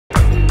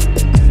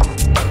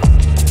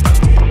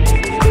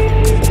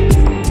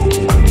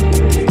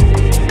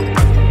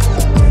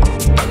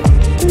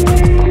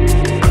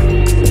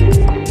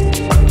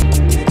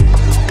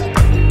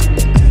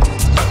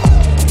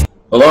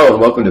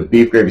welcome to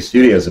Beef Gravy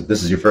Studios. If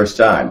this is your first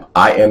time,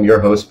 I am your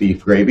host,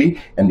 Beef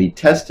Gravy, and the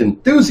test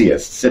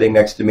enthusiast sitting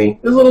next to me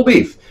is Little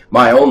Beef,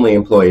 my only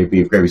employee of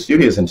Beef Gravy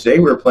Studios, and today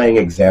we're playing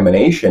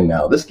Examination.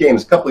 Now, this game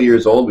is a couple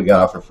years old. We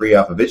got it for free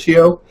off of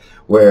Itch.io,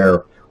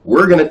 where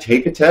we're going to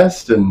take a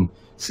test and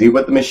see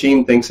what the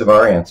machine thinks of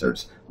our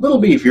answers. Little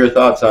Beef, your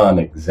thoughts on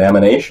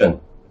Examination?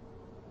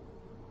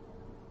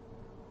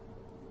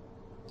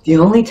 The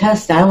only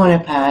test I want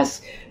to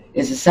pass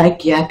is a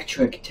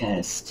psychiatric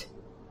test.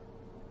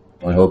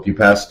 I hope you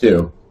pass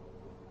too.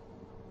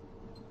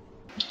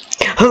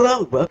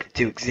 Hello, welcome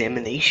to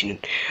Examination.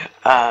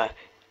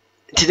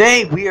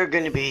 Today we are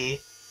going to be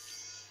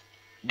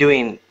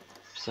doing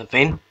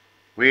something.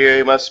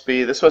 This must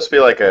be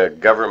like a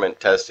government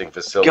testing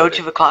facility. Go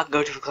to the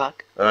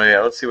clock. Oh yeah,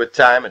 let's see what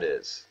time it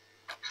is.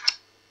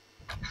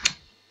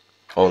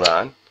 Hold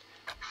on.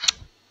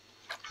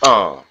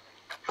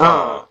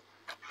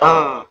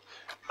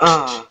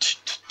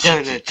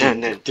 Alright,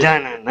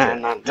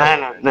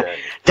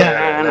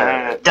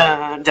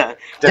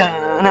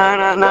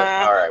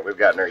 we've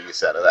gotten our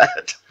use out of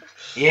that.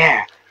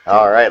 Yeah.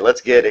 Alright, let's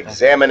get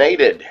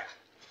examinated.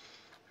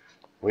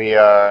 We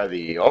are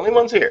the only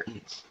ones here.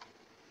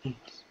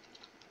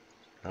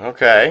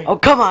 Okay. Oh,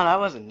 come on, I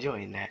wasn't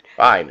doing that.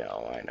 I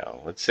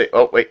know. Let's see.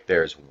 Oh, wait,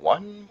 there's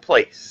one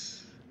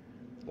place.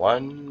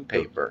 One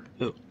paper.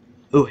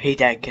 Ooh, hey,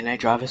 Dad, can I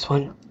draw this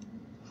one?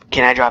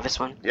 Yeah,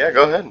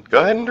 go ahead.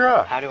 Go ahead and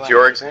draw. It's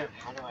your exam.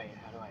 How do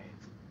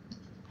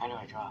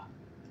I draw?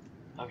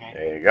 Okay.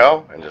 There you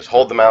go. And just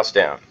hold the mouse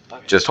down.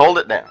 Okay. Just hold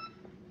it down.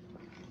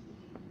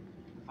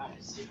 Alright,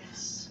 let's do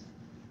this.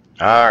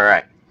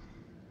 Alright.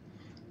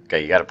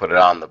 Okay, you got to put it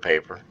on the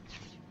paper.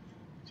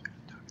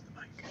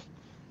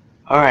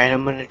 Alright,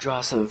 I'm going to draw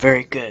something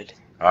very good.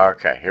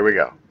 Okay, here we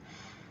go.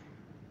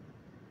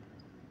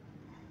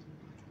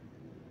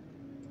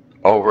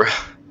 Over.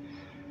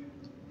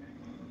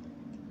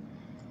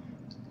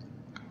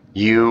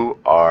 You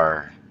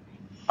are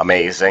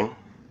amazing.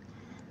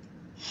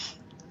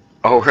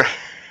 Over.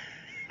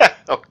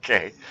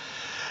 Okay.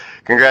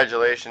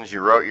 Congratulations,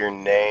 you wrote your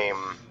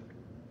name.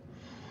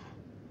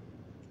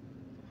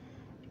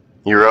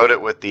 You wrote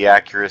it with the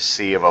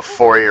accuracy of a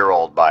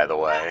 4-year-old, by the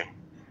way.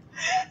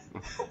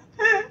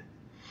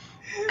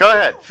 Go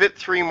ahead, fit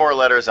 3 more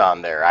letters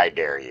on there, I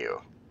dare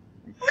you.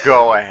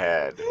 Go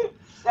ahead.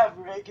 Stop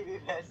making me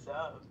mess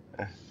up.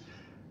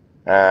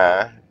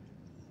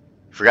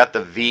 Forgot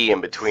the V in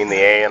between the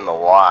A and the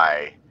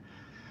Y.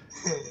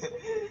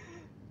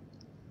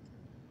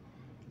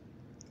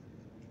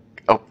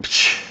 Oh,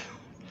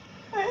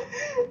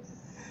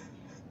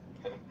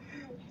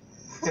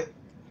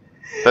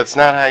 that's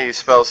not how you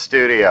spell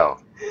studio.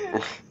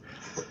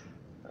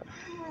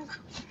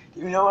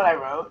 You know what I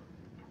wrote?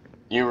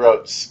 You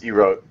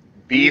wrote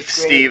Beef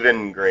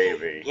Steven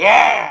Gravy.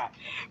 Yeah!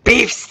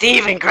 Beef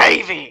Steven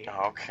Gravy!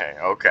 Okay.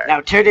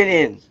 Now turn it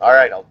in.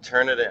 Alright, I'll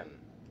turn it in.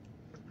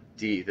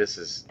 This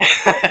is...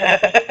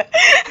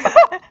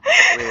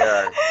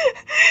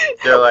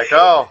 They're like,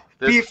 oh...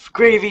 Beef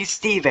Gravy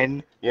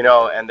Steven. You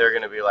know, and they're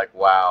going to be like,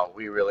 wow,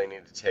 we really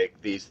need to take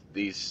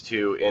these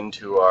two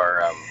into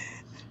our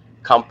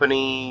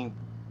company,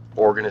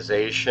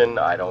 organization,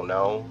 I don't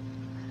know.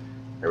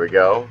 Here we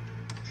go.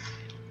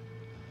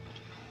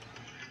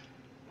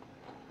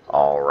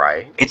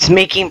 Alright. It's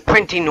making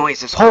printing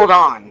noises. Hold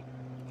on.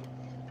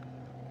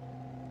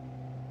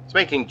 It's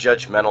making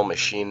judgmental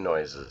machine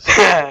noises.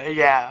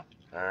 Yeah.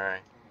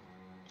 Alright.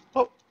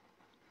 Oh.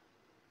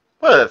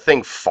 What, did that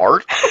thing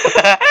fart?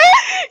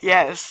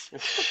 Yes.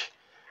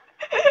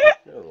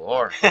 Good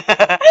Lord.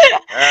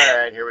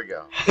 Alright, here we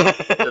go.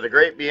 To the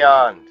great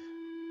beyond.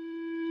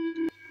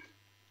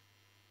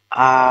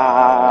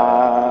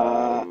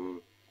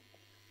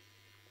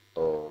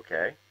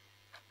 Okay.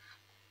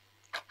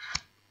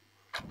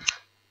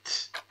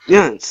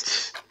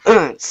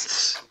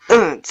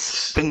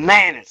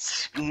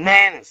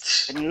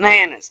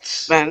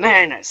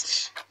 Bananas.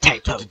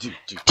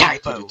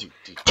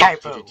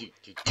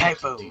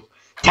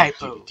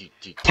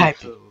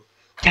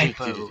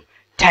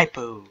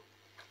 Typo.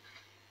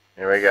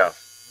 Here we go.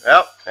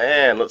 Well,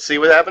 and let's see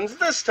what happens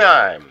this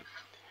time.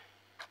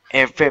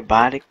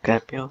 Everybody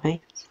clap your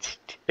hands.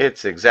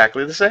 It's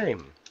exactly the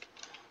same.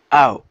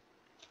 Oh.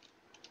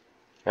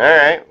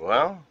 Alright,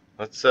 well,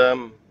 let's,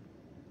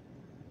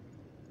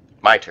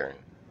 my turn.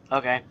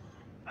 Okay.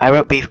 I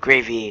wrote Beef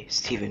Gravy,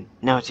 Steven.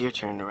 Now it's your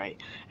turn to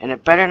write. And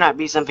it better not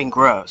be something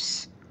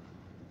gross.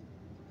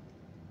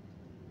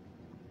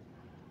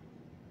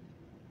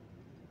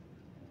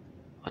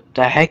 What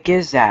the heck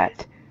is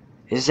that?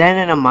 Is that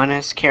an Among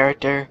Us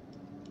character?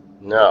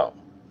 No.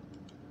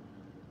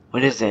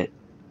 What is it?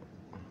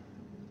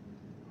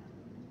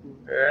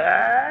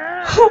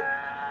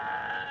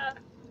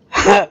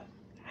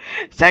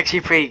 It's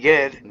actually pretty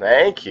good.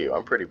 Thank you.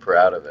 I'm pretty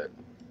proud of it.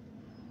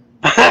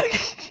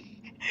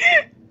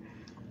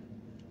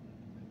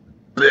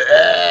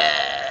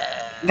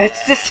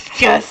 That's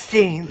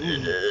disgusting.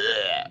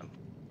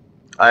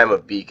 I am a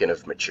beacon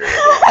of maturity.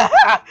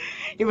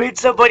 You made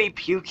somebody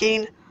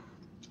puking?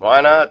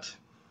 Why not?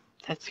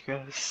 That's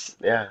gross.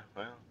 Yeah,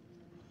 well.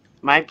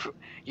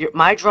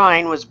 My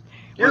drawing was...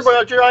 Your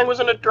drawing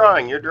wasn't a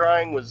drawing. Your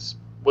drawing was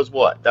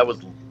what? That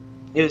was...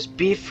 It was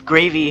Beef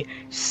Gravy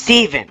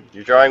Steven.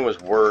 Your drawing was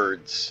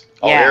words.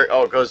 Yeah. Oh,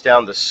 here, it goes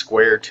down the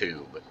square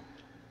tube.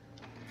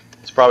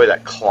 It's probably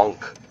that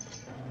clunk.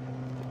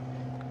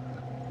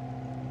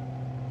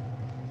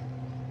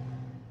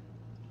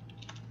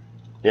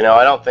 You know,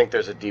 I don't think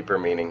there's a deeper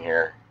meaning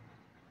here.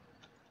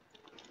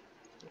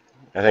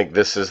 I think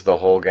this is the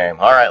whole game.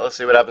 Alright, let's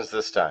see what happens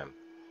this time.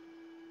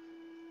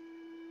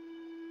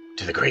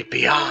 To the great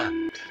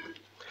beyond.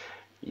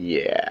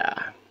 Yeah.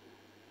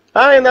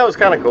 I mean, that was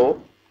kind of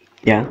cool.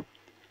 Yeah.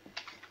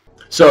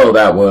 So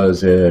that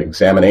was an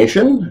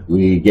examination.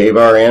 We gave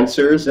our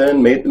answers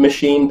and made the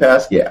machine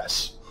pass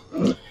yes.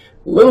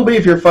 Lil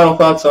Beef, your final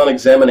thoughts on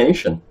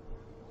examination?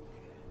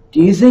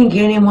 Do you think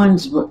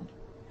anyone's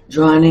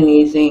drawn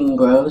anything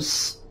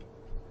gross?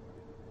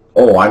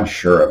 Oh, I'm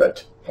sure of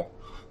it.